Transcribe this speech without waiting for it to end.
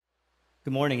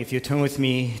Good morning. If you turn with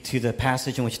me to the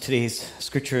passage in which today's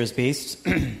scripture is based,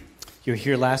 you were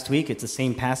here last week. It's the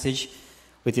same passage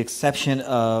with the exception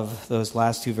of those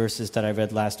last two verses that I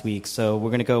read last week. So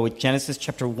we're going to go with Genesis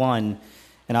chapter 1,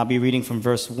 and I'll be reading from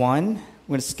verse 1. We're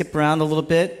going to skip around a little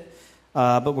bit,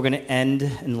 but we're going to end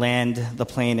and land the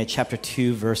plane at chapter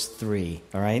 2, verse 3.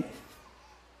 All right?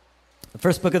 The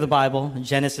first book of the Bible,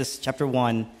 Genesis chapter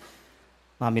 1,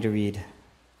 allow me to read.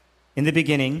 In the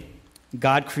beginning,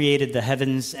 God created the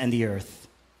heavens and the earth.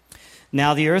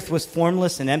 Now the earth was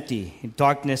formless and empty.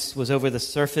 Darkness was over the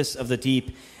surface of the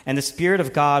deep, and the Spirit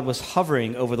of God was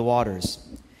hovering over the waters.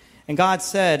 And God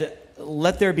said,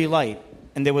 "Let there be light,"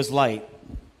 and there was light.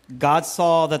 God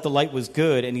saw that the light was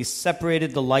good, and he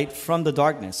separated the light from the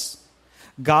darkness.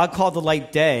 God called the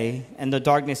light day, and the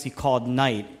darkness he called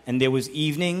night. And there was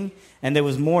evening, and there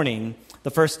was morning,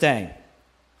 the first day.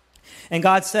 And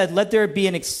God said, "Let there be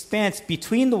an expanse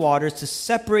between the waters to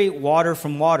separate water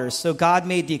from water." So God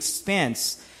made the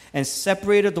expanse and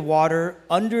separated the water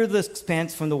under the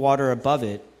expanse from the water above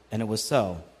it, and it was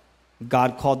so.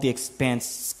 God called the expanse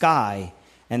sky,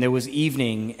 and there was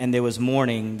evening, and there was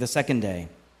morning the second day.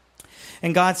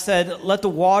 And God said, "Let the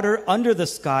water under the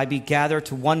sky be gathered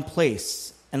to one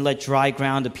place, and let dry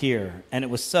ground appear." And it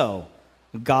was so.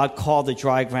 God called the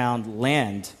dry ground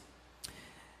land,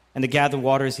 and the gathered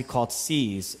waters he called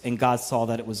seas, and God saw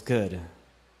that it was good.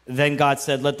 Then God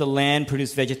said, "Let the land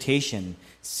produce vegetation,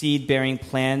 seed-bearing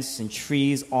plants and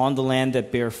trees on the land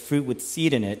that bear fruit with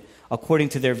seed in it, according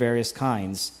to their various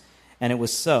kinds." And it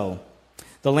was so.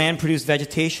 The land produced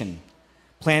vegetation,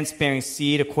 plants bearing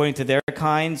seed according to their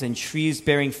kinds, and trees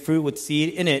bearing fruit with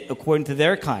seed in it according to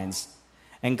their kinds.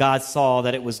 And God saw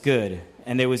that it was good.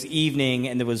 And there was evening,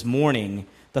 and there was morning,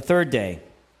 the third day.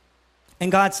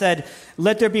 And God said,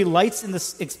 "Let there be lights in the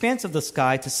expanse of the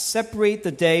sky to separate the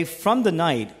day from the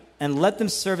night, and let them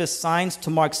serve as signs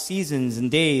to mark seasons and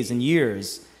days and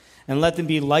years. And let them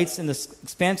be lights in the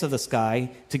expanse of the sky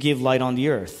to give light on the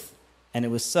earth." And it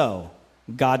was so.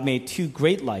 God made two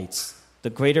great lights,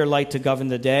 the greater light to govern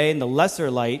the day, and the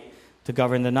lesser light to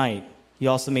govern the night. He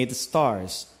also made the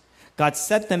stars. God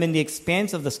set them in the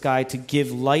expanse of the sky to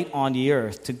give light on the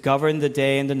earth, to govern the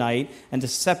day and the night, and to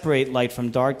separate light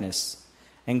from darkness.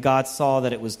 And God saw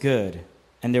that it was good.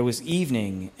 And there was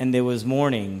evening, and there was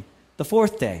morning, the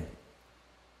fourth day.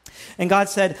 And God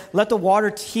said, "Let the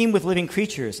water teem with living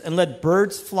creatures, and let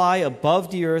birds fly above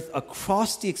the earth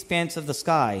across the expanse of the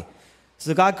sky."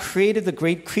 So God created the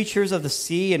great creatures of the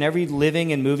sea, and every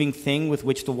living and moving thing with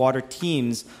which the water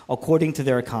teems according to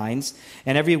their kinds,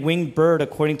 and every winged bird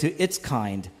according to its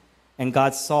kind. And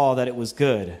God saw that it was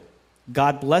good.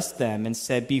 God blessed them and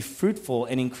said, "Be fruitful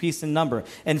and increase in number,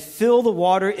 and fill the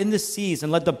water in the seas,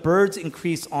 and let the birds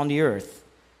increase on the earth."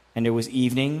 And there was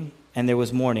evening, and there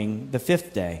was morning, the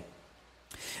fifth day.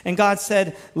 And God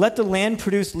said, "Let the land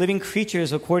produce living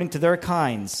creatures according to their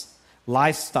kinds,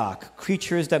 livestock,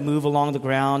 creatures that move along the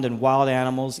ground, and wild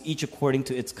animals, each according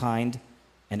to its kind."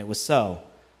 And it was so.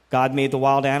 God made the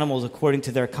wild animals according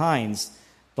to their kinds,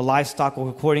 the livestock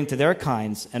according to their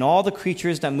kinds, and all the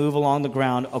creatures that move along the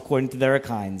ground according to their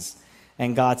kinds.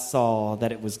 And God saw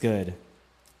that it was good.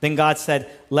 Then God said,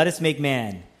 "Let us make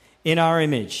man in our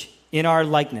image, in our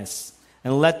likeness,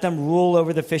 and let them rule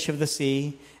over the fish of the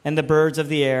sea and the birds of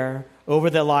the air, over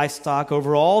the livestock,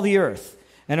 over all the earth,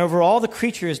 and over all the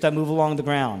creatures that move along the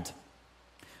ground."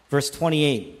 Verse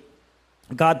 28,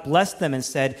 God blessed them and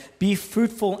said, "Be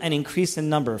fruitful and increase in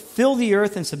number. Fill the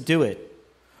earth and subdue it.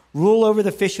 Rule over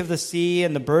the fish of the sea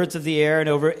and the birds of the air, and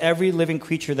over every living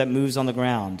creature that moves on the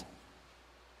ground."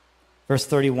 Verse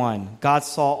 31, God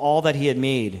saw all that he had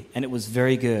made, and it was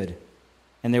very good.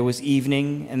 And there was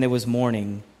evening, and there was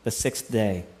morning, the sixth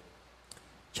day.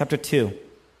 Chapter 2.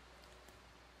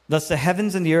 Thus the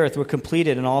heavens and the earth were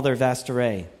completed in all their vast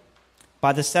array.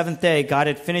 By the seventh day, God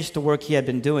had finished the work he had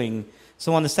been doing.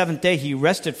 So on the seventh day, he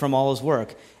rested from all his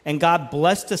work. And God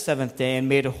blessed the seventh day and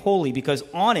made it holy, because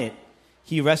on it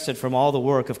he rested from all the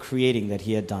work of creating that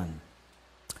he had done.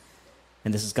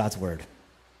 And this is God's word.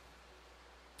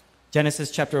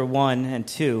 Genesis chapter 1 and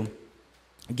 2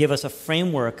 give us a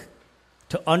framework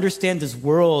to understand this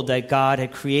world that God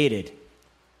had created.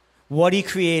 What he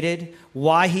created,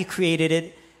 why he created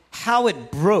it, how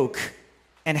it broke,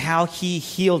 and how he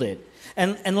healed it.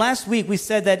 And last week we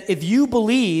said that if you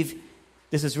believe,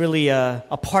 this is really a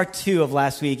part two of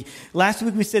last week. Last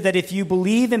week we said that if you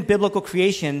believe in biblical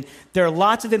creation, there are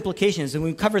lots of implications. And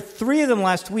we covered three of them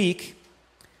last week,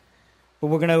 but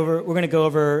we're going to go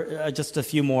over just a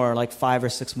few more, like 5 or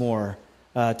 6 more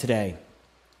today.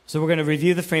 So we're going to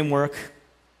review the framework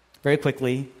very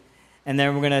quickly, and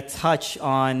then we're going to touch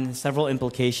on several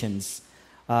implications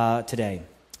today.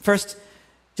 First,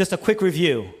 just a quick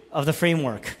review of the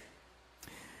framework.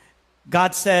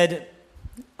 God said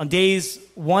on days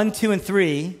 1, 2, and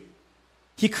 3,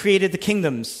 he created the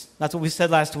kingdoms. That's what we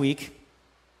said last week.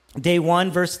 Day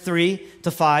 1, verse 3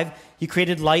 to 5, he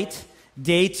created light.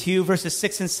 Day 2, verses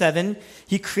 6 and 7,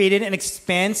 he created an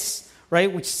expanse,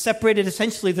 right, which separated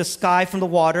essentially the sky from the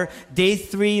water. Day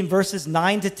 3, in verses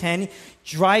 9 to 10,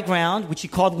 dry ground, which he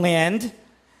called land.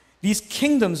 These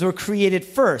kingdoms were created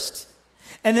first.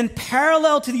 And then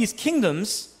parallel to these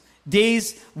kingdoms,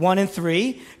 days 1 and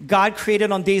 3, God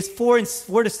created on days 4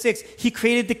 to 6, he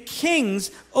created the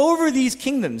kings over these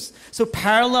kingdoms. So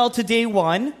parallel to day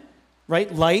 1,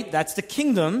 right, light, that's the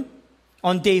kingdom.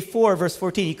 On day 4, verse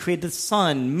 14, he created the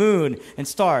sun, moon, and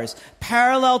stars.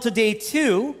 Parallel to day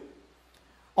 2,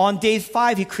 on day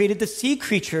 5, he created the sea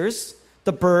creatures,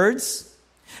 the birds.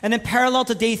 And then parallel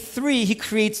to day 3, he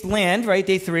creates land, right,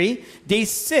 day 3. Day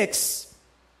 6,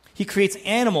 he creates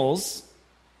animals.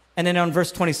 And then on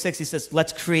verse 26, he says,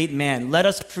 let's create man. Let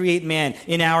us create man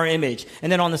in our image.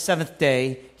 And then on the 7th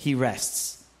day, he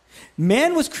rests.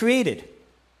 Man was created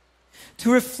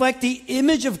to reflect the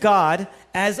image of God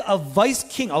as a vice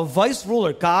king, a vice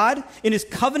ruler. God, in his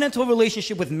covenantal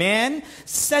relationship with man,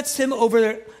 sets him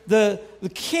over the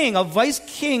king, a vice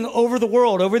king over the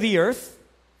world, over the earth,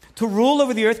 to rule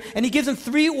over the earth. And he gives him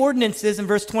 3 ordinances in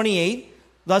verse 28,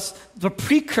 thus the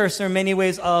precursor in many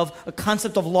ways of a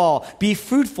concept of law. Be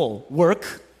fruitful,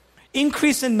 work,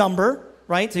 increase in number,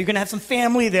 right? So you're going to have some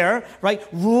family there, right?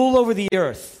 Rule over the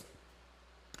earth.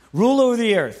 Rule over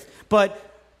the earth. But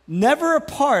never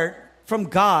apart from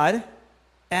God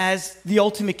as the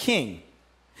ultimate king.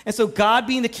 And so God,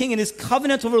 being the king in his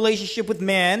covenantal relationship with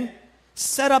man,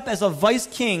 set up as a vice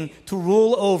king to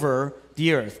rule over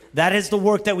the earth. That is the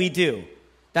work that we do.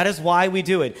 That is why we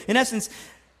do it. In essence,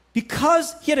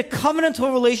 because he had a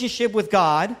covenantal relationship with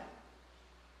God,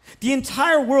 the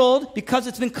entire world, because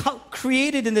it's been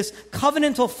created in this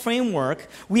covenantal framework,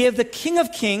 we have the King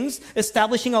of Kings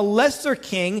establishing a lesser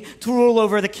king to rule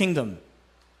over the kingdom.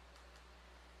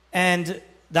 And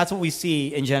that's what we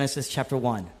see in Genesis chapter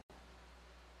 1.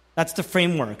 That's the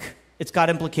framework. It's got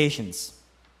implications.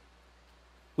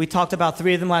 We talked about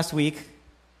 3 of them last week.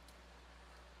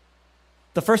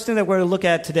 The first thing that we're going to look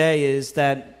at today is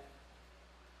that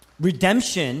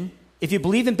redemption, if you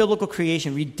believe in biblical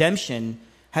creation, redemption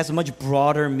has a much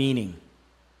broader meaning.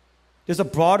 There's a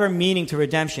broader meaning to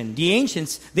redemption. The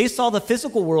ancients, they saw the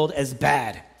physical world as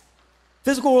bad.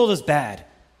 Physical world is bad.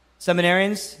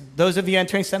 Seminarians, those of you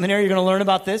entering seminary, you're going to learn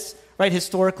about this, right?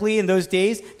 Historically, in those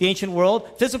days, the ancient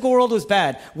world, physical world was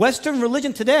bad. Western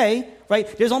religion today, right?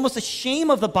 There's almost a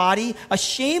shame of the body, a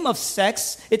shame of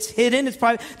sex. It's hidden. It's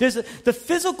private. The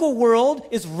physical world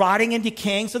is rotting and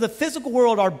decaying. So the physical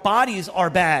world, our bodies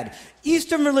are bad.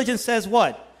 Eastern religion says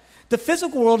what? The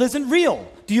physical world isn't real.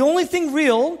 The only thing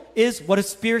real is what is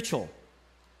spiritual.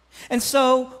 And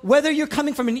so whether you're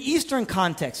coming from an Eastern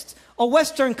context, a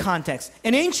Western context,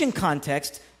 an ancient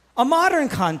context, a modern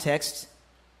context,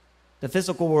 the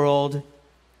physical world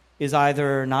is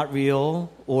either not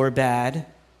real or bad.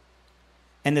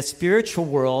 And the spiritual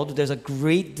world, there's a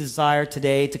great desire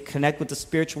today to connect with the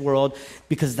spiritual world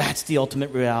because that's the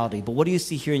ultimate reality. But what do you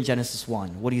see here in Genesis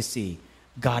 1? What do you see?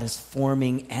 God is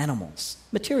forming animals,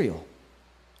 material.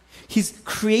 He's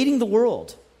creating the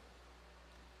world.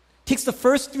 It takes the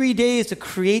first 3 days to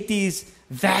create these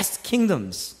vast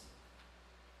kingdoms.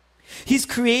 He's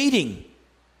creating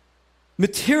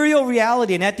material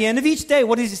reality. And at the end of each day,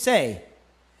 what does he say?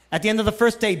 At the end of the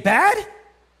first day, bad?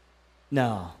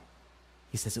 No.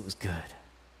 He says it was good.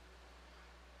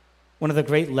 One of the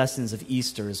great lessons of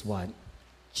Easter is what?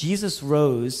 Jesus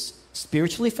rose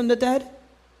spiritually from the dead,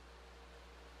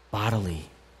 bodily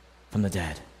from the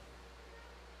dead.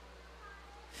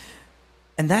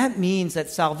 And that means that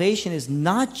salvation is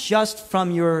not just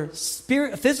from your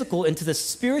physical into the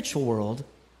spiritual world,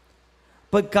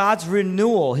 but God's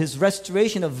renewal, his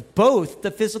restoration of both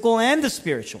the physical and the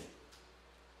spiritual.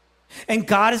 And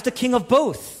God is the king of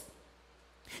both.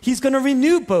 He's going to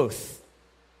renew both.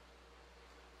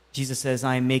 Jesus says,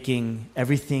 I am making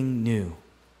everything new.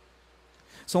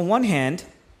 So on one hand,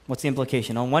 what's the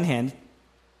implication? On one hand,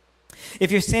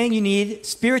 if you're saying you need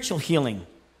spiritual healing,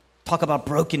 talk about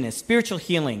brokenness, spiritual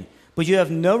healing, but you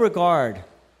have no regard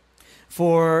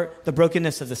for the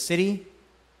brokenness of the city,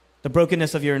 the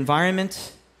brokenness of your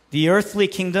environment, the earthly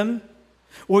kingdom,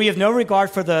 or you have no regard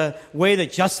for the way the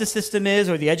justice system is,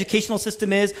 or the educational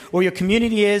system is, or your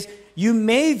community is, you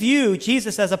may view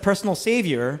Jesus as a personal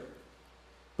savior,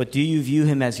 but do you view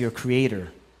him as your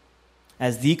creator?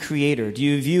 As the creator? Do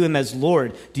you view him as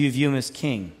Lord? Do you view him as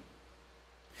king?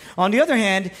 On the other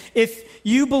hand, if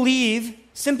you believe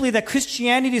simply that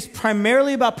Christianity is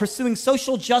primarily about pursuing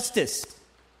social justice,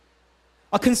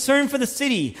 a concern for the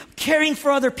city, caring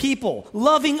for other people,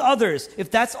 loving others,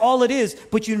 if that's all it is,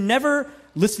 but you're never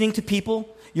listening to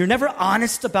people, you're never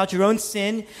honest about your own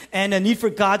sin and a need for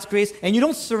God's grace, and you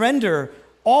don't surrender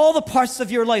all the parts of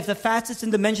your life, the facets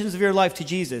and dimensions of your life to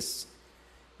Jesus,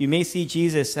 you may see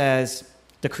Jesus as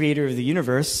the creator of the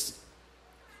universe.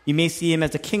 You may see him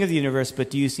as the king of the universe, but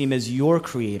do you see him as your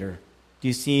creator? Do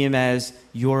you see him as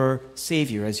your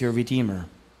savior, as your redeemer?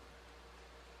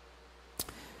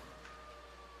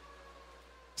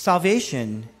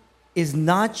 Salvation is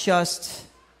not just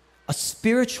a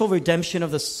spiritual redemption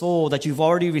of the soul that you've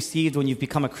already received when you've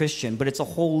become a Christian, but it's a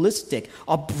holistic,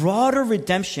 a broader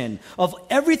redemption of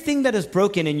everything that is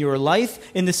broken in your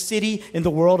life, in the city, in the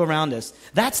world around us.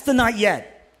 That's the not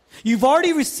yet. You've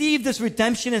already received this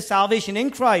redemption and salvation in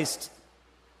Christ,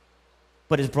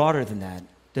 but it's broader than that.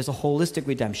 There's a holistic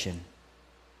redemption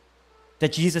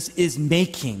that Jesus is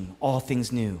making all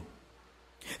things new.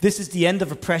 This is the end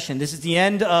of oppression. This is the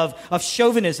end of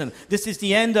chauvinism. This is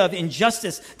the end of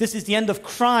injustice. This is the end of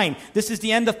crime. This is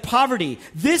the end of poverty.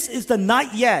 This is the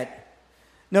not yet.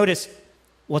 Notice,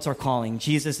 what's our calling?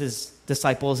 Jesus'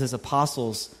 disciples, his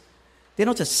apostles, they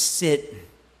don't just sit.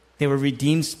 They were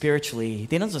redeemed spiritually.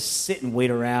 They don't just sit and wait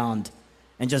around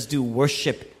and just do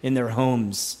worship in their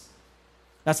homes.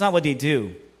 That's not what they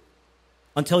do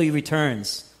until he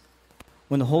returns.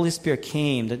 When the Holy Spirit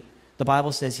came, the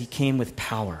Bible says he came with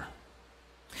power,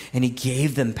 and he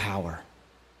gave them power.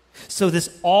 So this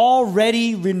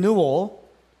already renewal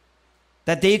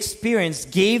that they experienced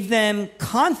gave them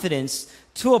confidence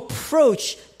to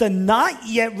approach the not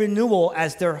yet renewal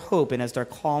as their hope and as their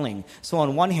calling. So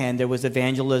on one hand, there was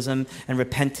evangelism and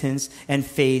repentance and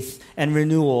faith and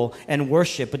renewal and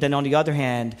worship. But then on the other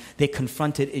hand, they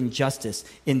confronted injustice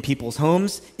in people's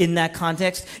homes, in that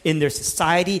context, in their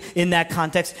society, in that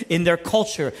context, in their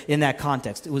culture, in that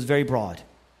context. It was very broad.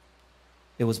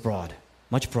 It was broad,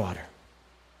 much broader.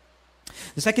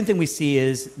 The second thing we see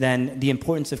is then the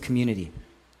importance of community.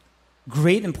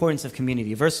 Great importance of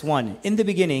community. Verse 1, in the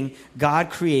beginning, God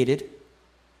created.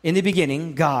 In the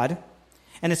beginning, God.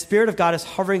 And the Spirit of God is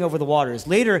hovering over the waters.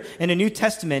 Later in the New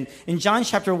Testament, in John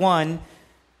chapter 1,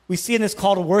 we see in this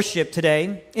call to worship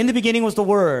today, in the beginning was the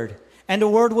Word, and the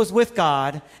Word was with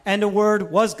God, and the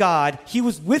Word was God. He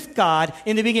was with God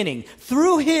in the beginning.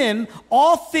 Through him,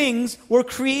 all things were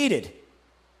created.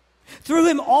 Through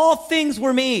him, all things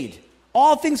were made.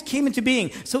 All things came into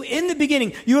being. So in the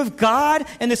beginning, you have God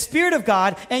and the Spirit of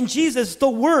God and Jesus, the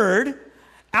Word.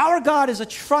 Our God is a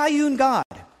triune God.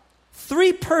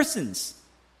 3 persons.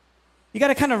 You got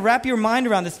to kind of wrap your mind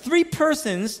around this. 3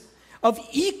 persons of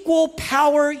equal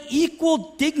power,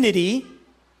 equal dignity,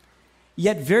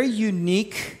 yet very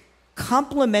unique,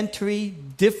 complementary,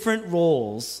 different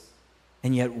roles,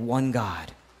 and yet one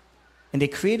God. And they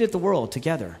created the world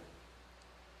together.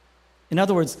 In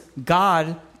other words,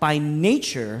 God, by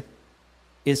nature,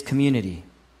 is community.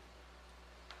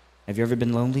 Have you ever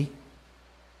been lonely?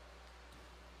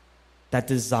 That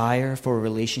desire for a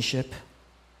relationship,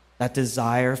 that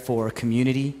desire for a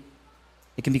community,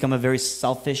 it can become a very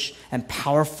selfish and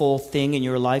powerful thing in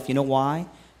your life. You know why?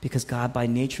 Because God, by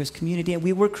nature, is community, and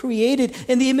we were created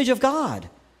in the image of God.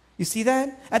 You see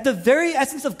that? At the very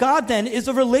essence of God, then, is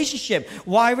a relationship.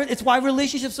 It's why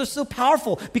relationships are so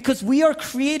powerful, because we are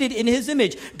created in his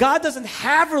image. God doesn't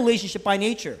have relationship by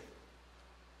nature.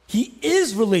 He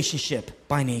is relationship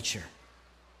by nature.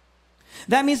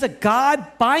 That means that God,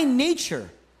 by nature,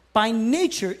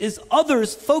 is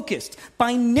others-focused.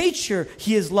 By nature,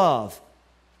 he is love.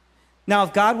 Now,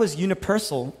 if God was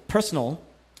unipersonal,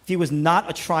 if he was not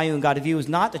a triune God, if he was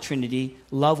not the Trinity,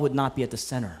 love would not be at the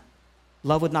center.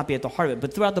 Love would not be at the heart of it.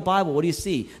 But throughout the Bible, what do you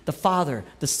see? The Father,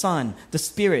 the Son, the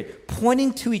Spirit,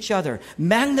 pointing to each other,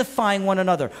 magnifying one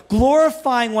another,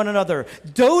 glorifying one another,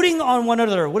 doting on one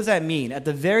another. What does that mean? At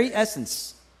the very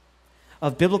essence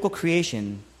of biblical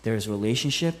creation, there's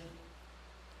relationship,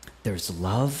 there's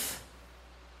love,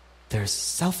 there's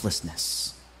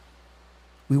selflessness.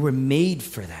 We were made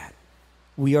for that.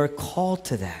 We are called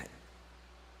to that.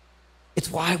 It's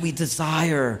why we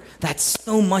desire that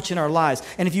so much in our lives.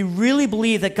 And if you really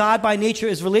believe that God by nature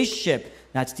is relationship,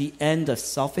 that's the end of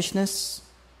selfishness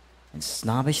and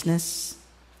snobbishness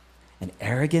and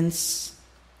arrogance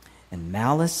and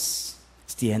malice.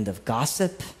 It's the end of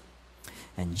gossip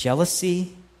and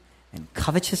jealousy and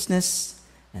covetousness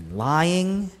and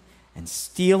lying and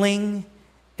stealing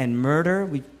and murder.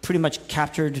 We pretty much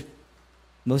captured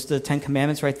most of the 10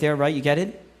 Commandments right there, right? You get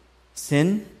it?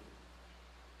 Sin.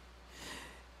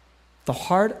 The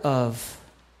heart of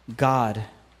God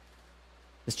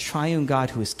this triune God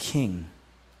who is king.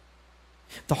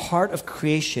 The heart of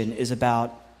creation is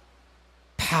about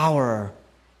power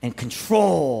and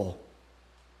control.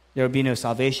 There would be no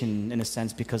salvation, in a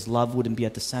sense, because love wouldn't be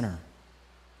at the center.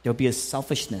 There would be a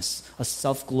selfishness, a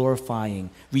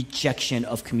self-glorifying rejection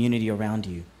of community around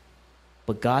you.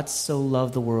 But God so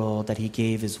loved the world that he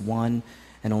gave his one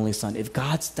and only Son.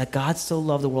 That God so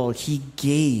loved the world, he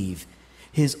gave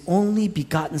his only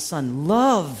begotten Son.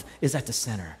 Love is at the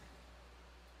center.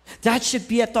 That should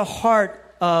be at the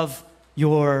heart of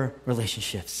your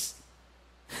relationships.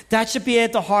 That should be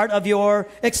at the heart of your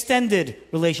extended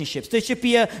relationships. There should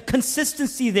be a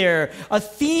consistency there, a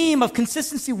theme of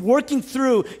consistency working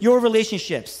through your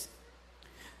relationships.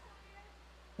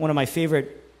 One of my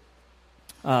favorite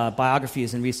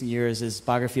biographies in recent years is a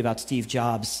biography about Steve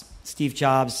Jobs. Steve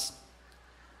Jobs,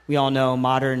 we all know,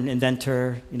 modern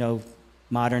inventor,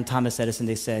 modern Thomas Edison,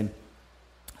 they say.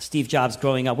 Steve Jobs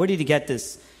growing up, where did he get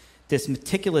this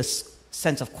meticulous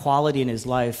sense of quality in his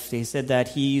life? They said that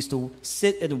he used to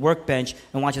sit at the workbench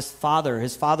and watch his father.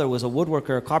 His father was a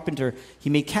woodworker, a carpenter. He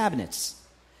made cabinets.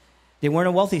 They weren't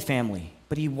a wealthy family,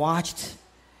 but he watched,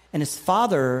 and his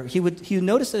father, he would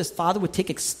notice that his father would take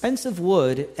expensive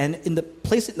wood and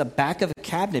place it in the back of a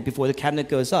cabinet before the cabinet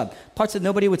goes up, parts that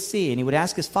nobody would see. And he would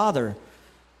ask his father,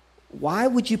 why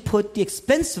would you put the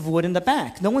expensive wood in the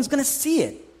back? No one's going to see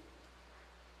it.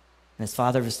 And his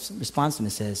father responds to him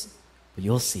and says, but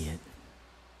you'll see it.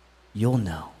 You'll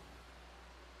know.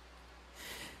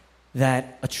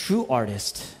 That a true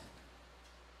artist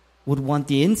would want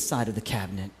the inside of the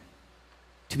cabinet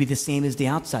to be the same as the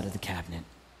outside of the cabinet.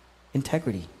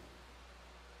 Integrity.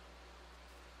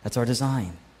 That's our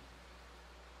design.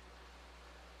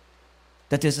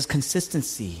 That there's this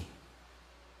consistency.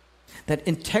 That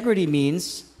integrity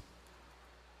means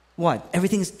what?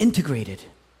 Everything is integrated.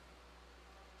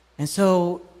 And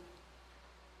so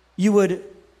you would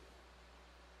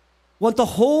want the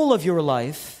whole of your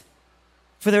life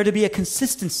for there to be a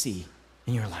consistency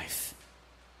in your life.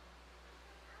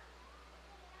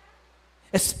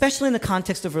 Especially in the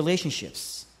context of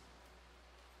relationships.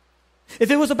 If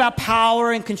it was about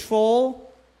power and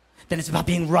control, then it's about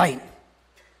being right.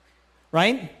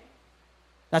 Right?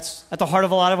 That's at the heart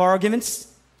of a lot of our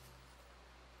arguments.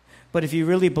 But if you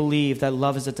really believe that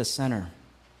love is at the center,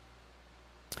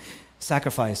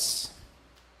 sacrifice,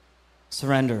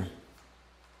 surrender,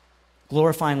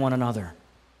 glorifying one another,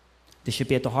 they should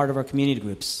be at the heart of our community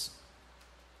groups,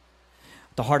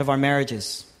 the heart of our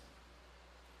marriages,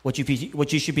 what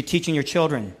you should be teaching your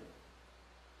children,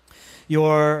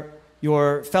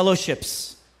 your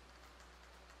fellowships,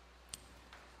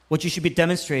 what you should be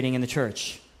demonstrating in the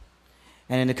church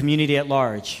and in the community at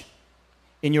large,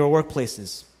 in your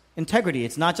workplaces. Integrity,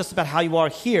 it's not just about how you are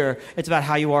here, it's about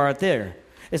how you are out there.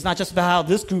 It's not just about how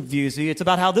this group views you, it's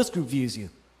about how this group views you.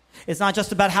 It's not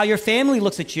just about how your family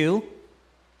looks at you,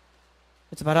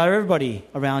 it's about how everybody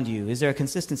around you. Is there a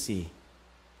consistency?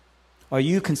 Are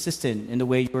you consistent in the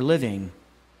way you're living,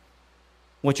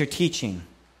 what you're teaching,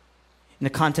 in the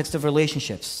context of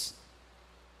relationships?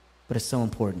 But it's so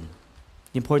important.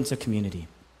 The importance of community.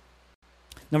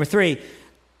 Number 3,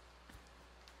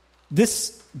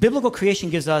 this biblical creation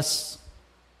gives us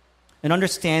an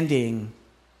understanding,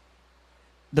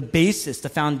 the basis, the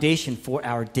foundation for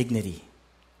our dignity.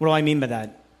 What do I mean by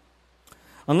that?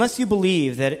 Unless you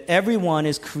believe that everyone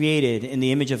is created in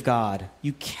the image of God,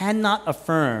 you cannot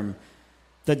affirm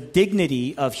the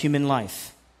dignity of human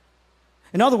life.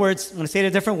 In other words, I'm going to say it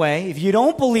a different way. If you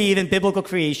don't believe in biblical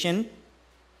creation,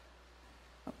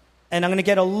 and I'm going to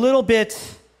get a little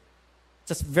bit,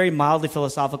 just very mildly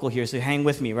philosophical here, so hang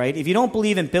with me, right? If you don't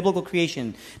believe in biblical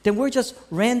creation, then we're just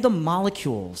random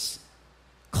molecules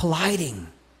colliding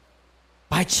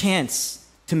by chance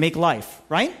to make life,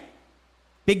 right?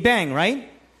 Big Bang, right?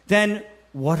 Then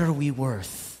what are we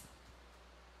worth?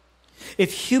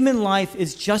 If human life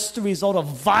is just the result of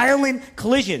violent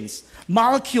collisions,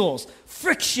 molecules,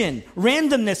 friction,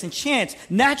 randomness and chance,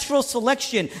 natural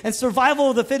selection, and survival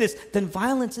of the fittest, then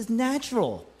violence is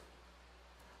natural.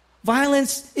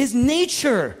 Violence is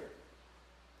nature.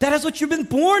 That is what you've been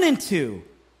born into.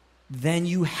 Then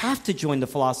you have to join the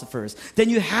philosophers. Then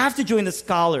you have to join the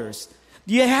scholars.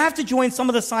 You have to join some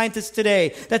of the scientists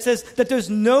today that says that there's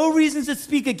no reason to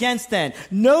speak against them,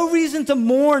 no reason to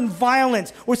mourn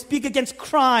violence or speak against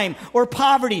crime or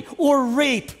poverty or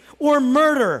rape or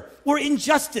murder or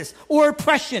injustice or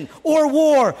oppression or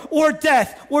war or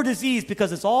death or disease,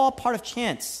 because it's all part of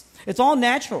chance. It's all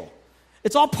natural.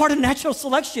 It's all part of natural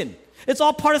selection. It's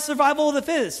all part of survival of the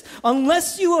fittest.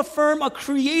 Unless you affirm a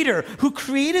creator who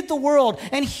created the world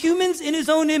and humans in his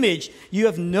own image, you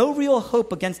have no real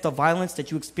hope against the violence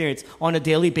that you experience on a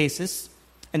daily basis,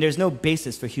 and there's no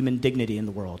basis for human dignity in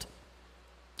the world.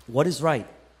 What is right?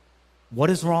 What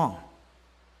is wrong?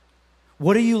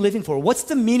 What are you living for? What's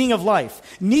the meaning of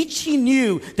life? Nietzsche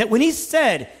knew that when he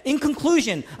said, in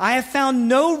conclusion, I have found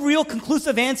no real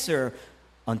conclusive answer,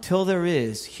 until there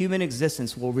is, human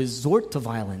existence will resort to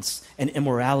violence and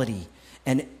immorality.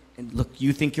 And look,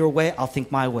 you think your way, I'll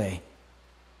think my way.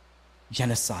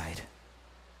 Genocide.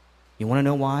 You want to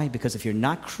know why? Because if you're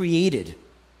not created,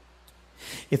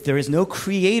 if there is no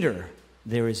creator,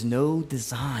 there is no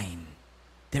design.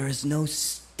 There is no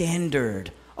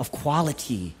standard of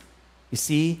quality. You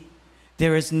see,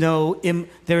 there is no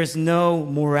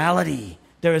morality.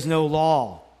 There is no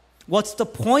law. What's the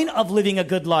point of living a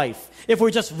good life if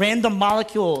we're just random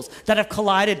molecules that have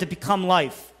collided to become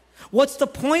life? What's the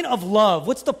point of love?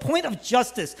 What's the point of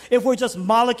justice if we're just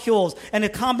molecules and a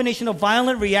combination of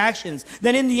violent reactions?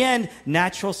 Then in the end,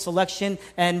 natural selection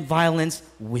and violence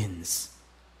wins.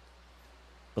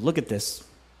 But look at this.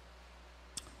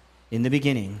 In the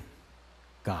beginning,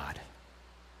 God.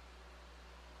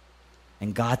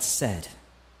 And God said,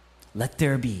 let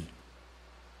there be.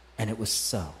 And it was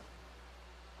so.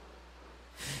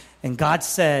 And God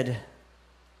said,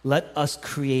 let us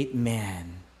create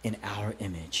man in our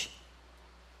image.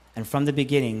 And from the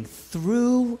beginning,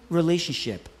 through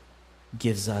relationship,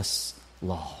 gives us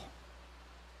law.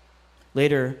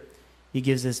 Later, he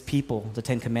gives his people the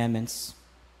Ten Commandments.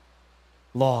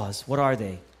 Laws, what are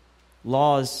they?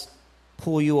 Laws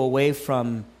pull you away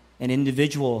from an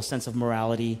individual sense of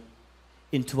morality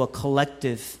into a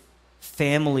collective,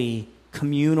 family,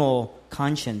 communal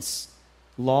conscience.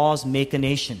 Laws make a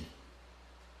nation.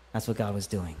 That's what God was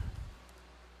doing.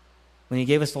 When he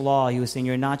gave us the law, he was saying,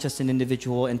 you're not just an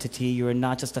individual entity, you're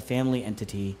not just a family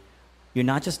entity, you're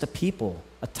not just a people,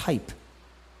 a type.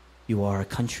 You are a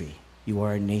country, you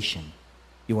are a nation,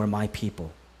 you are my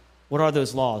people. What are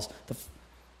those laws?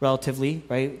 Relatively,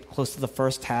 right, close to the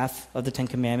first half of the Ten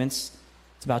Commandments,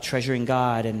 it's about treasuring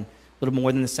God, and a little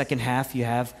more than the second half, you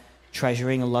have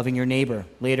treasuring and loving your neighbor.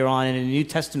 Later on in the New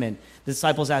Testament, the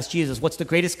disciples ask Jesus, what's the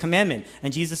greatest commandment?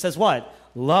 And Jesus says what?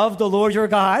 Love the Lord your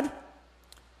God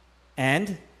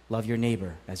and love your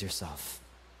neighbor as yourself.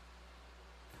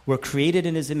 We're created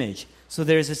in his image. So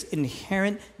there's this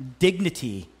inherent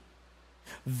dignity,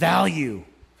 value,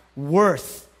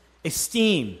 worth,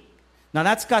 esteem. Now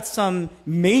that's got some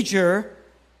major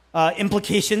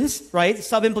implications, right?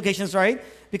 Sub-implications, right?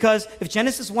 Because if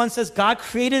Genesis 1 says God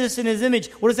created us in his image,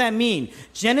 what does that mean?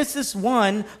 Genesis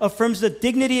 1 affirms the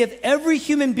dignity of every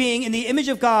human being in the image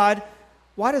of God.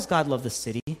 Why does God love the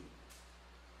city?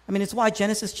 I mean, it's why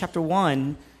Genesis chapter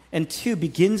 1 and 2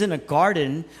 begins in a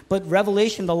garden, but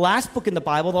Revelation, the last book in the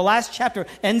Bible, the last chapter,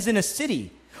 ends in a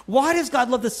city. Why does God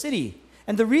love the city?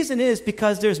 And the reason is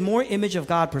because there's more image of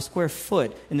God per square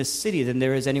foot in the city than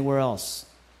there is anywhere else.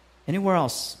 Anywhere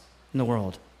else in the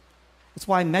world. That's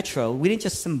why Metro, we didn't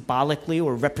just symbolically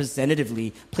or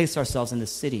representatively place ourselves in the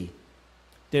city.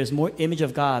 There's more image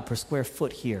of God per square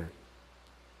foot here.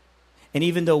 And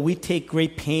even though we take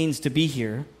great pains to be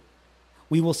here,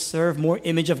 we will serve more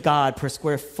image of God per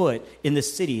square foot in the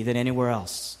city than anywhere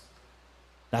else.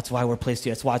 That's why we're placed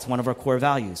here. That's why it's one of our core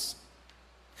values.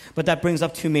 But that brings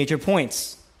up two major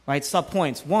points, right?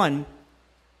 Sub-points. One,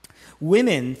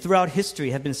 women throughout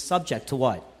history have been subject to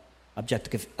what?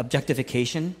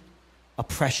 Objectification,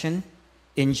 oppression,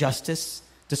 injustice,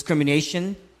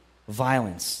 discrimination,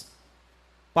 violence.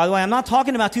 By the way, I'm not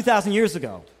talking about 2,000 years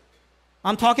ago.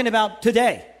 I'm talking about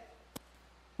today.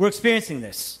 We're experiencing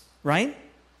this, right?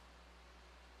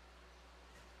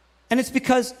 And it's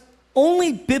because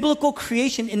only biblical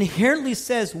creation inherently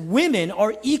says women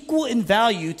are equal in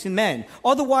value to men.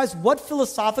 Otherwise, what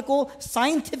philosophical,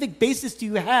 scientific basis do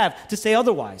you have to say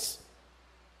otherwise?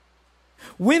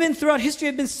 Women throughout history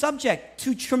have been subject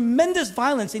to tremendous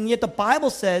violence, and yet the Bible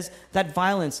says that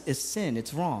violence is sin.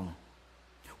 It's wrong.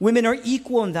 Women are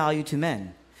equal in value to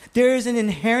men. There is an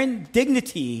inherent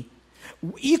dignity,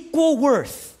 equal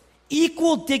worth,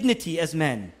 equal dignity as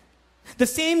men. The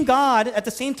same God, at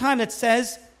the same time, that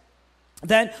says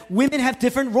that women have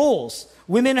different roles.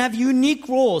 Women have unique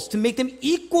roles to make them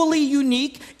equally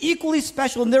unique, equally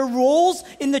special, and their roles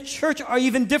in the church are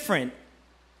even different.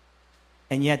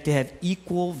 And yet they have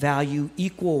equal value,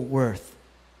 equal worth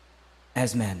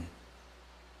as men.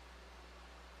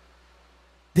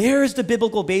 There's the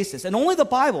biblical basis. And only the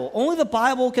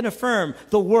Bible can affirm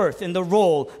the worth and the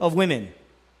role of women.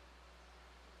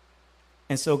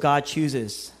 And so God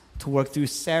chooses to work through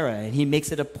Sarah, and he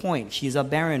makes it a point. She's a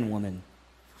barren woman.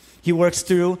 He works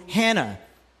through Hannah,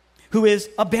 who is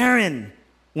a barren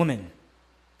woman.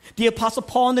 The Apostle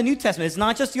Paul in the New Testament, it's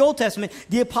not just the Old Testament.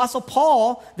 The Apostle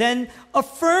Paul then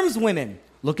affirms women.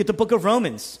 Look at the book of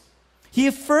Romans. He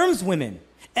affirms women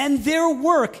and their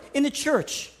work in the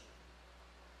church.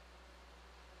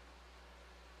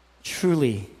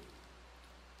 Truly,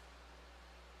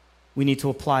 we need to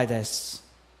apply this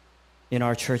in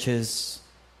our churches,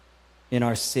 in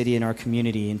our city, in our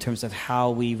community, in terms of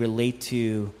how we relate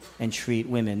to and treat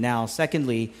women. Now,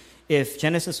 secondly, if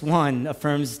Genesis 1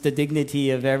 affirms the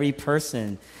dignity of every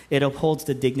person, it upholds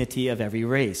the dignity of every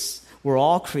race. We're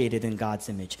all created in God's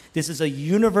image. This is a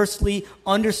universally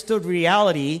understood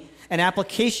reality and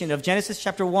application of Genesis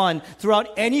chapter 1 throughout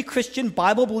any Christian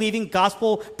Bible-believing,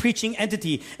 gospel-preaching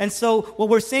entity. And so what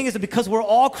we're saying is that because we're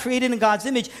all created in God's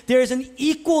image, there is an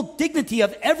equal dignity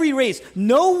of every race.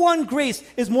 No one race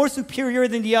is more superior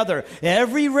than the other.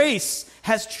 Every race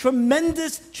has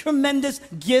tremendous, tremendous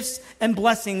gifts and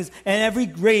blessings, and every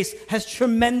race has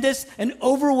tremendous and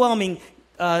overwhelming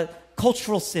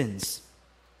cultural sins.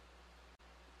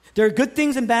 There are good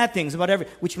things and bad things about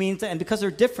which means that, and because they're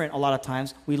different a lot of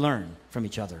times, we learn from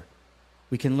each other.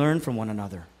 We can learn from one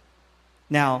another.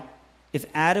 Now, if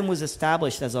Adam was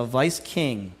established as a vice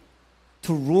king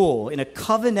to rule in a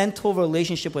covenantal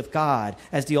relationship with God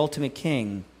as the ultimate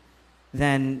king,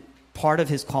 then part of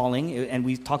his calling, and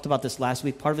we talked about this last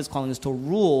week, part of his calling is to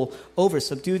rule over,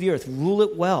 subdue the earth, rule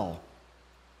it well,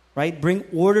 right? Bring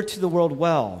order to the world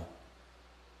well.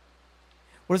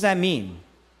 What does that mean?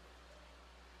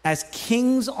 As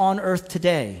kings on earth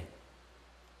today,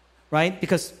 right?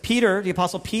 Because Peter, the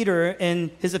Apostle Peter, in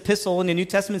his epistle in the New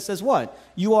Testament says what?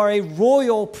 You are a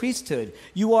royal priesthood.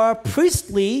 You are a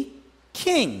priestly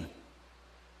king.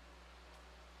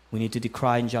 We need to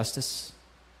decry injustice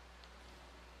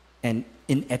and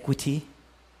inequity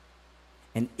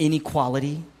and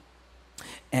inequality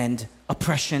and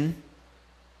oppression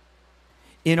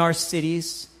in our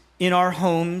cities, in our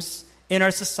homes, in our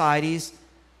societies.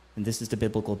 And this is the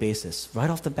biblical basis. Right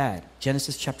off the bat,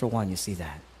 Genesis chapter 1, you see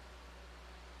that.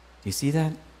 Do you see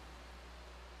that?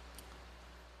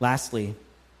 Lastly,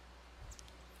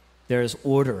 there is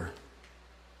order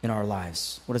in our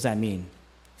lives. What does that mean?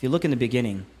 If you look in the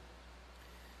beginning,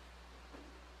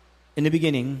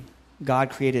 God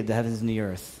created the heavens and the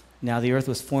earth. Now the earth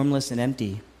was formless and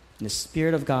empty, and the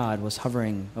Spirit of God was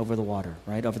hovering over the water,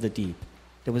 right, over the deep.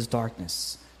 There was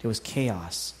darkness. There was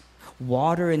chaos.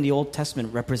 Water in the Old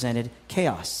Testament represented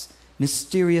chaos,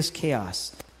 mysterious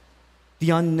chaos, the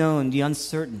unknown, the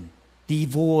uncertain, the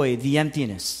void, the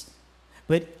emptiness.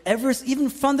 But even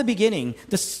from the beginning,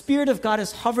 the Spirit of God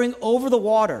is hovering over the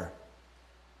water.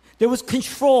 There was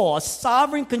control, a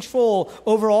sovereign control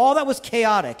over all that was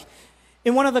chaotic.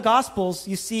 In one of the Gospels,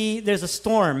 you see there's a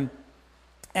storm,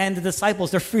 and the disciples,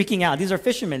 they're freaking out. These are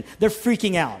fishermen. They're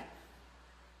freaking out.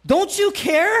 Don't you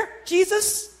care,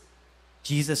 Jesus?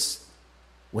 Jesus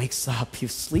wakes up.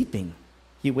 He's sleeping.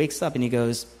 He wakes up and he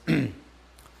goes,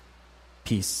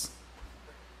 peace.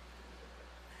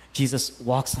 Jesus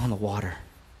walks on the water.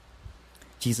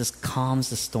 Jesus calms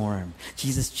the storm.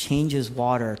 Jesus changes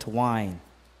water to wine.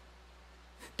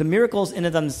 The miracles in and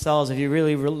of themselves, if you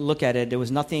really look at it, there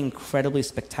was nothing incredibly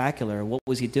spectacular. What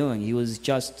was he doing? He was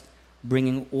just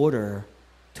bringing order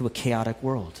to a chaotic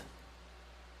world.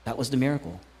 That was the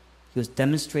miracle. He was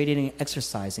demonstrating and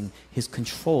exercising his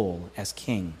control as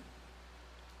king.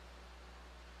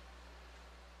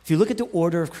 If you look at the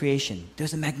order of creation,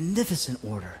 there's a magnificent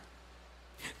order.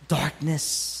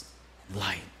 Darkness and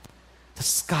light. The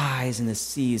skies and the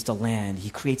seas, the land. He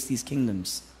creates these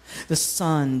kingdoms. The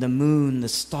sun, the moon, the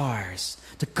stars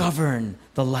to govern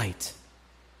the light.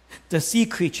 The sea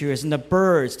creatures and the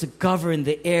birds to govern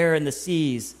the air and the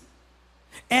seas.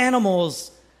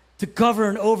 Animals to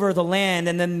govern over the land,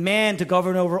 and then man to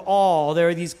govern over all. There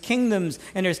are these kingdoms,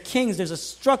 and there's kings. There's a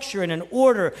structure and an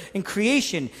order in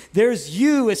creation. There's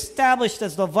you established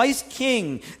as the vice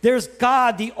king. There's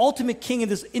God, the ultimate king, in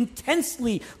this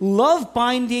intensely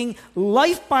love-binding,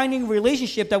 life-binding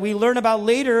relationship that we learn about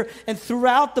later and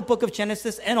throughout the book of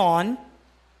Genesis and on.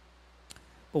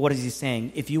 But what is he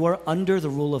saying? If you are under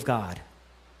the rule of God,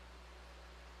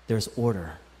 there's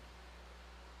order.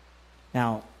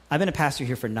 Now, I've been a pastor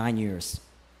here for 9 years.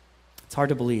 It's hard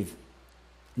to believe.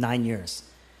 9 years.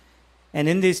 And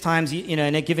in these times, in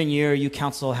a given year, you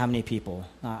counsel how many people?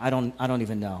 I don't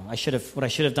even know. What I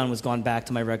should have done was gone back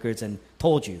to my records and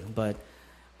told you. But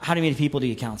how many people do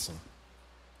you counsel?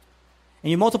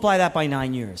 And you multiply that by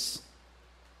 9 years.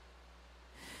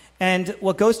 And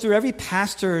what goes through every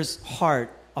pastor's heart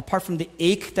apart from the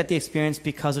ache that they experience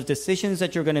because of decisions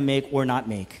that you're going to make or not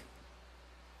make.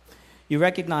 You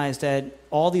recognize that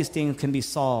all these things can be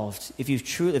solved if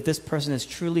this person has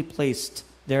truly placed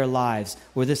their lives,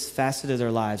 or this facet of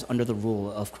their lives, under the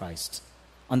rule of Christ,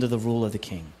 under the rule of the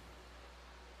King.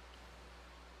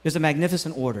 There's a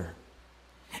magnificent order.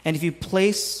 And if you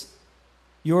place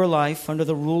your life under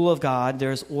the rule of God,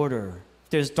 there's order. If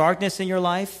there's darkness in your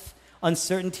life,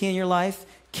 uncertainty in your life,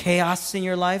 chaos in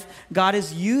your life, God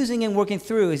is using and working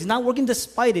through. He's not working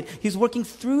despite it. He's working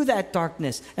through that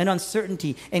darkness and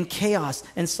uncertainty and chaos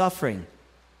and suffering.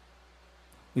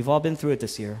 We've all been through it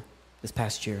this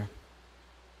past year.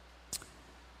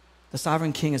 The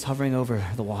sovereign King is hovering over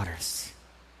the waters,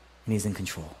 and he's in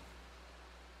control.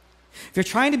 If you're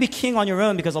trying to be king on your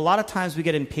own, because a lot of times we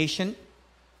get impatient,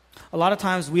 a lot of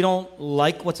times we don't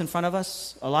like what's in front of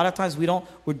us. A lot of times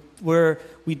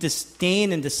we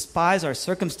disdain and despise our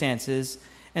circumstances,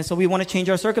 and so we want to change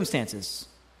our circumstances.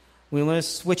 We want to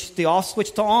switch the off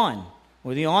switch to on,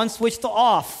 or the on switch to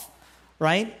off,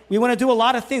 right? We want to do a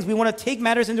lot of things. We want to take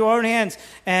matters into our own hands.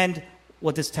 And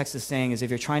what this text is saying is if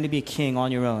you're trying to be a king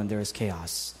on your own, there is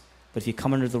chaos. But if you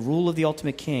come under the rule of the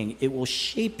ultimate king, it will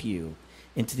shape you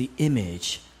into the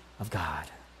image of God.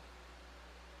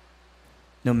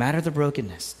 No matter the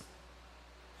brokenness,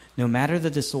 no matter the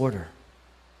disorder,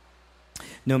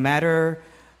 no matter,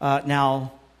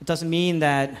 now, it doesn't mean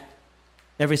that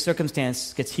every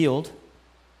circumstance gets healed.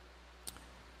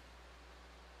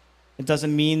 It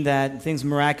doesn't mean that things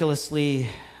miraculously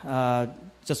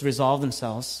just resolve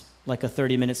themselves like a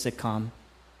 30-minute sitcom.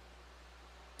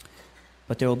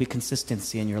 But there will be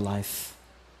consistency in your life.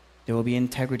 There will be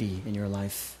integrity in your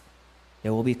life.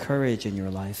 There will be courage in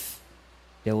your life.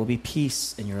 There will be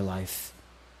peace in your life.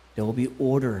 There will be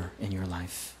order in your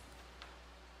life.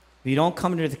 If you don't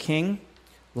come under the King,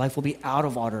 life will be out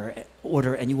of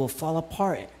order, and you will fall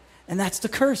apart. And that's the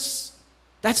curse.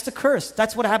 That's the curse.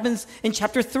 That's what happens in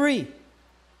chapter 3.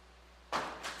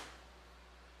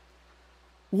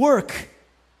 Work,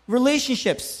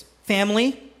 relationships,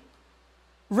 family,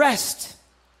 rest,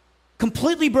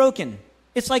 completely broken.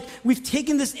 It's like we've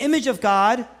taken this image of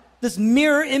God, this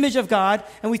mirror image of God,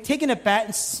 and we've taken it back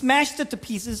and smashed it to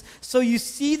pieces so you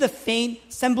see the faint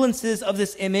semblances of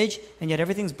this image, and yet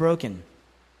everything's broken.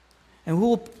 And who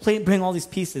will bring all these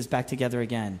pieces back together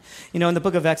again? You know, in the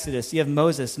book of Exodus, you have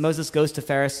Moses. Moses goes to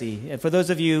Pharisee. And for those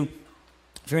of you,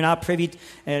 if you're not privy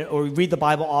or read the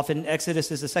Bible often,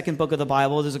 Exodus is the second book of the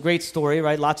Bible. There's a great story,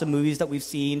 right? Lots of movies that we've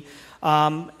seen.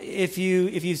 If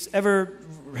you've ever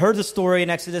heard the story in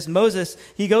Exodus, Moses,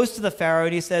 he goes to the Pharaoh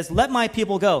and he says, "Let my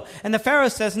people go." And the Pharaoh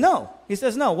says, "No." He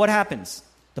says, "No." What happens?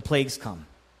 The plagues come.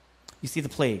 You see the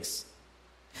plagues.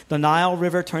 The Nile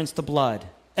River turns to blood.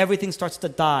 Everything starts to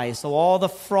die. So all the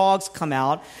frogs come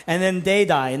out, and then they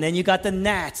die. And then you got the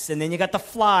gnats, and then you got the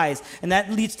flies, and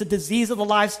that leads to disease of the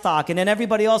livestock. And then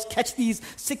everybody else catch these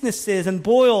sicknesses and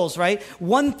boils, right?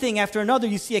 One thing after another,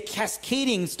 you see a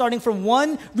cascading, starting from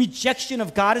one rejection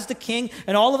of God as the king,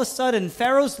 and all of a sudden,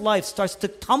 Pharaoh's life starts to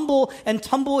tumble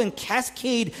and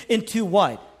cascade into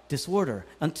what? Disorder.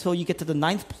 Until you get to the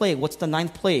 9th plague. What's the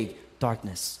 9th plague?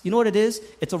 Darkness. You know what it is?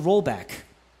 It's a rollback.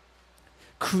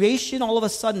 Creation all of a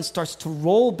sudden starts to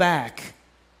roll back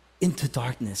into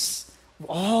darkness,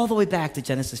 all the way back to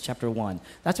Genesis chapter 1.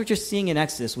 That's what you're seeing in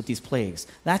Exodus with these plagues.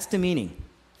 That's the meaning.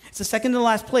 It's the second to the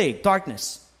last plague,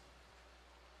 darkness.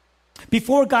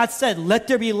 Before God said, "Let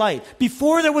there be light,"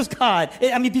 before there was God,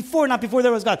 not before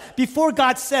there was God, before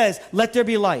God says, "Let there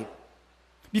be light,"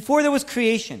 before there was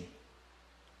creation.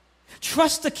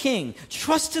 Trust the King,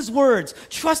 trust his words,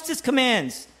 trust his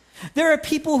commands. There are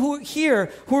people who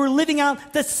are living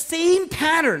out the same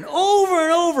pattern over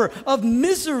and over of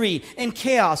misery and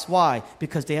chaos. Why?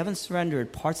 Because they haven't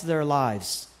surrendered parts of their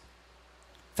lives.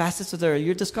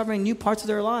 You're discovering new parts of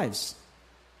their lives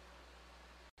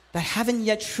that haven't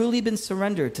yet truly been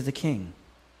surrendered to the King.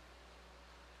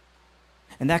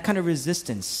 And that kind of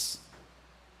resistance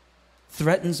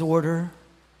threatens order,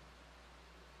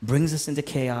 brings us into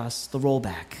chaos, the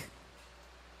rollback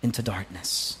into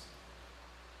darkness.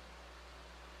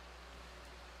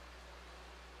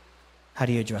 How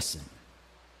do you address it?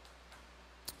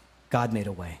 God made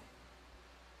a way.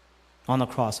 On the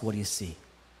cross, what do you see?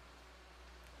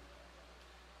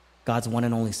 God's one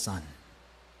and only Son.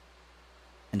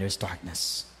 And there's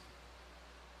darkness.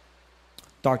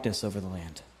 Darkness over the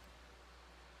land.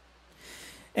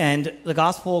 And the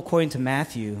gospel according to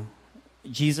Matthew,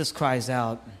 Jesus cries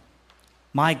out,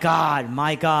 my God,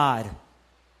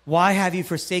 why have you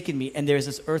forsaken me?" And there's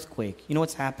this earthquake. You know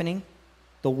what's happening?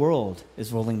 The world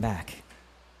is rolling back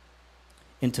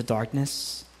into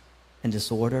darkness, and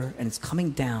disorder, and it's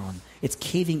coming down. It's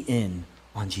caving in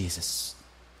on Jesus.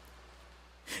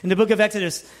 In the book of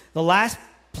Exodus, the last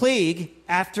plague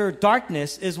after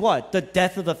darkness is what? The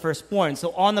death of the firstborn.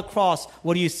 So on the cross,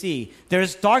 what do you see?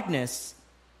 There's darkness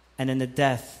and then the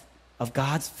death of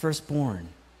God's firstborn.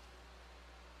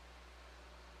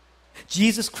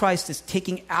 Jesus Christ is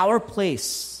taking our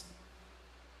place.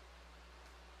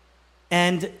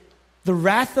 And the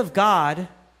wrath of God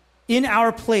in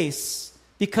our place,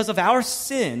 because of our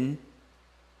sin,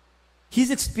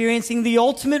 he's experiencing the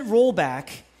ultimate rollback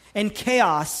and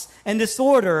chaos and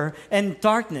disorder and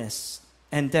darkness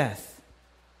and death.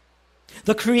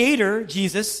 The Creator,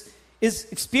 Jesus, is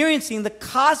experiencing the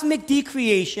cosmic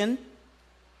decreation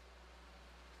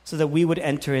so that we would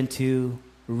enter into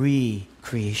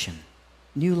recreation,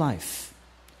 new life,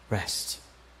 rest.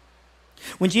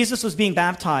 When Jesus was being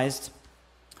baptized,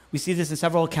 we see this in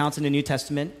several accounts in the New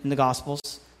Testament, in the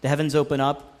Gospels. The heavens open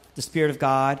up, the Spirit of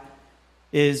God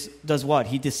does what?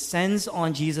 He descends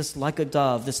on Jesus like a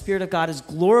dove. The Spirit of God is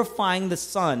glorifying the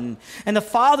Son. And the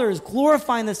Father is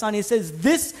glorifying the Son. He says,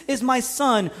 "This is my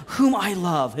Son whom I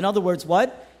love." In other words,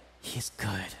 what? He is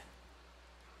good.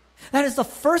 That is the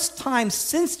first time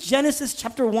since Genesis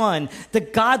chapter 1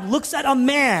 that God looks at a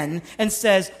man and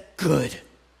says, "Good."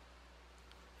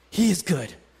 He is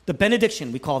good. The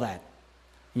benediction, we call that.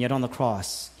 And yet on the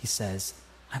cross, he says,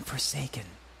 "I'm forsaken.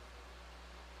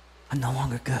 I'm no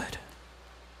longer good.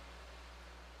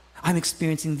 I'm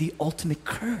experiencing the ultimate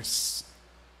curse,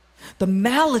 the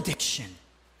malediction."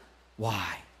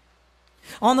 Why?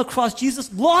 On the cross,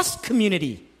 Jesus lost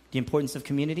community, the importance of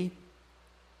community.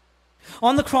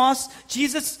 On the cross,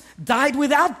 Jesus died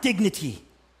without dignity.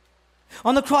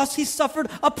 On the cross, he suffered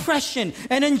oppression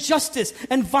and injustice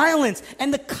and violence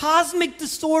and the cosmic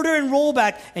disorder and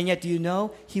rollback. And yet, do you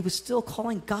know, he was still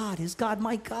calling God, his God,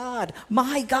 my God,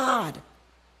 my God.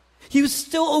 He was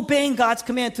still obeying God's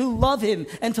command to love him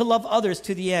and to love others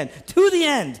to the end. To the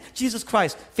end, Jesus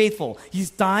Christ, faithful. He's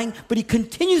dying, but he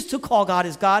continues to call God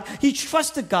his God. He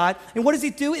trusted God. And what does he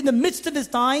do? In the midst of his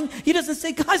dying, he doesn't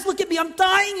say, "Guys, look at me. I'm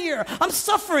dying here. I'm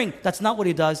suffering." That's not what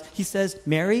he does. He says,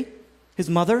 "Mary, his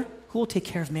mother, who will take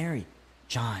care of Mary?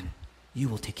 John, you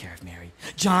will take care of Mary.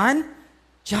 John,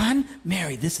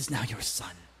 Mary, this is now your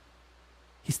son."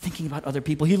 He's thinking about other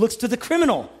people. He looks to the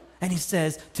criminal. And he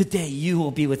says, "Today you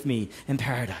will be with me in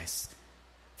paradise."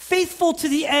 Faithful to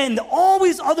the end,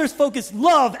 always others focused,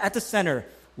 love at the center.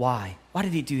 Why? Why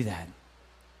did he do that?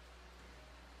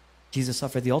 Jesus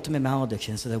suffered the ultimate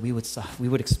malediction so that we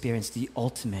would experience the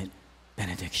ultimate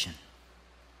benediction.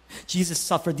 Jesus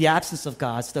suffered the absence of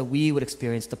God so that we would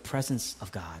experience the presence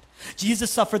of God. Jesus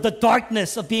suffered the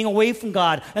darkness of being away from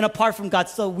God and apart from God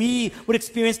so we would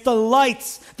experience the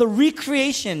lights, the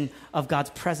recreation of God's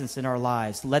presence in our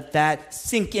lives. Let that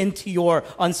sink into your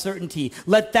uncertainty.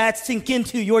 Let that sink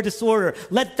into your disorder.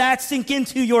 Let that sink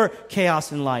into your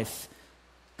chaos in life.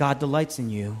 God delights in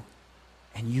you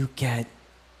and you get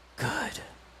good.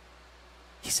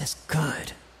 He says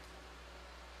good.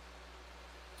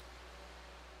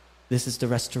 This is the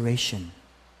restoration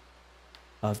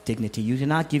of dignity. You do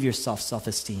not give yourself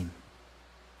self-esteem.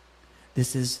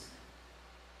 This is,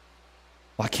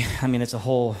 it's a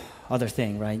whole other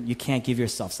thing, right? You can't give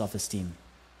yourself self-esteem.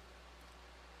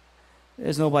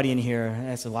 There's nobody in here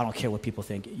that says, "Well, I don't care what people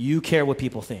think." You care what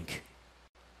people think,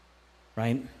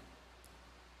 right?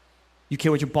 You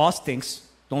care what your boss thinks,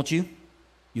 don't you?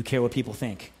 You care what people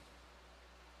think.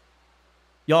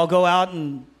 Y'all go out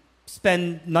and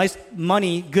spend nice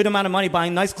money, good amount of money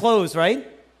buying nice clothes, right?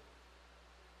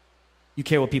 You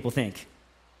care what people think.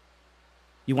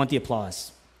 You want the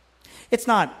applause. It's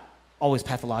not always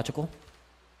pathological.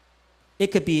 It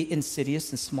could be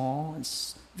insidious and small and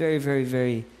very, very,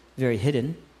 very, very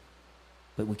hidden,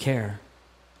 but we care.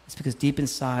 It's because deep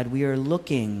inside we are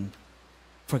looking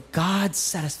for God's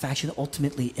satisfaction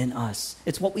ultimately in us.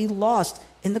 It's what we lost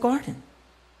in the garden,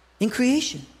 in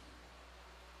creation.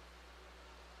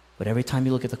 But every time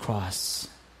you look at the cross,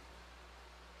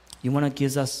 you know what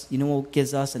gives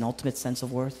us an ultimate sense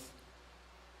of worth?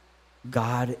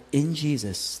 God in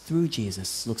Jesus, through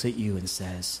Jesus, looks at you and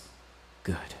says,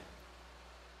 "Good."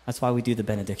 That's why we do the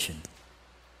benediction.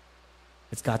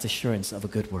 It's God's assurance of a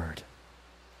good word.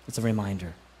 It's a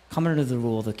reminder. Come under the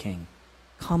rule of the King.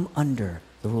 Come under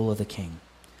the rule of the King.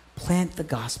 Plant the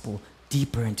gospel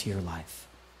deeper into your life.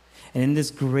 And in this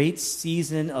great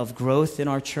season of growth in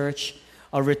our church,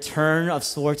 a return of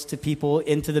sorts to people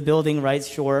into the building, right?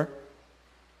 Sure.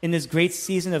 In this great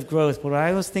season of growth, when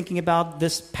I was thinking about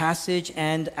this passage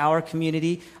and our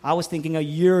community, I was thinking a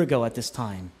year ago at this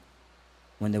time,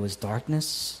 when there was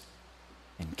darkness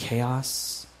and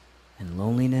chaos and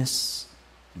loneliness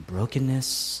and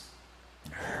brokenness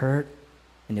and hurt,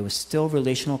 and there was still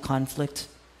relational conflict,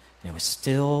 and there was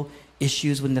still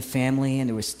issues within the family, and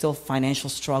there was still financial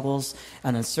struggles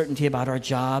and uncertainty about our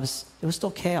jobs. There was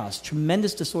still chaos,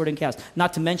 tremendous disorder and chaos.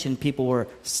 Not to mention people were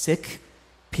sick,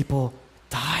 people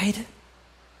died.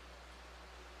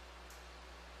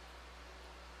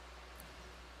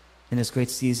 In this great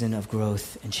season of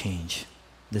growth and change,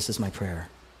 this is my prayer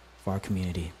for our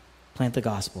community. Plant the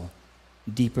gospel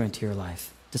deeper into your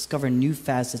life. Discover new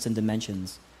facets and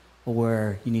dimensions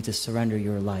where you need to surrender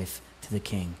your life to the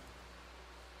King.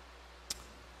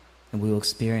 And we will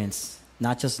experience,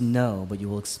 not just know, but you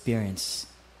will experience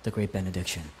the great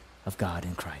benediction of God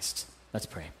in Christ. Let's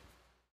pray.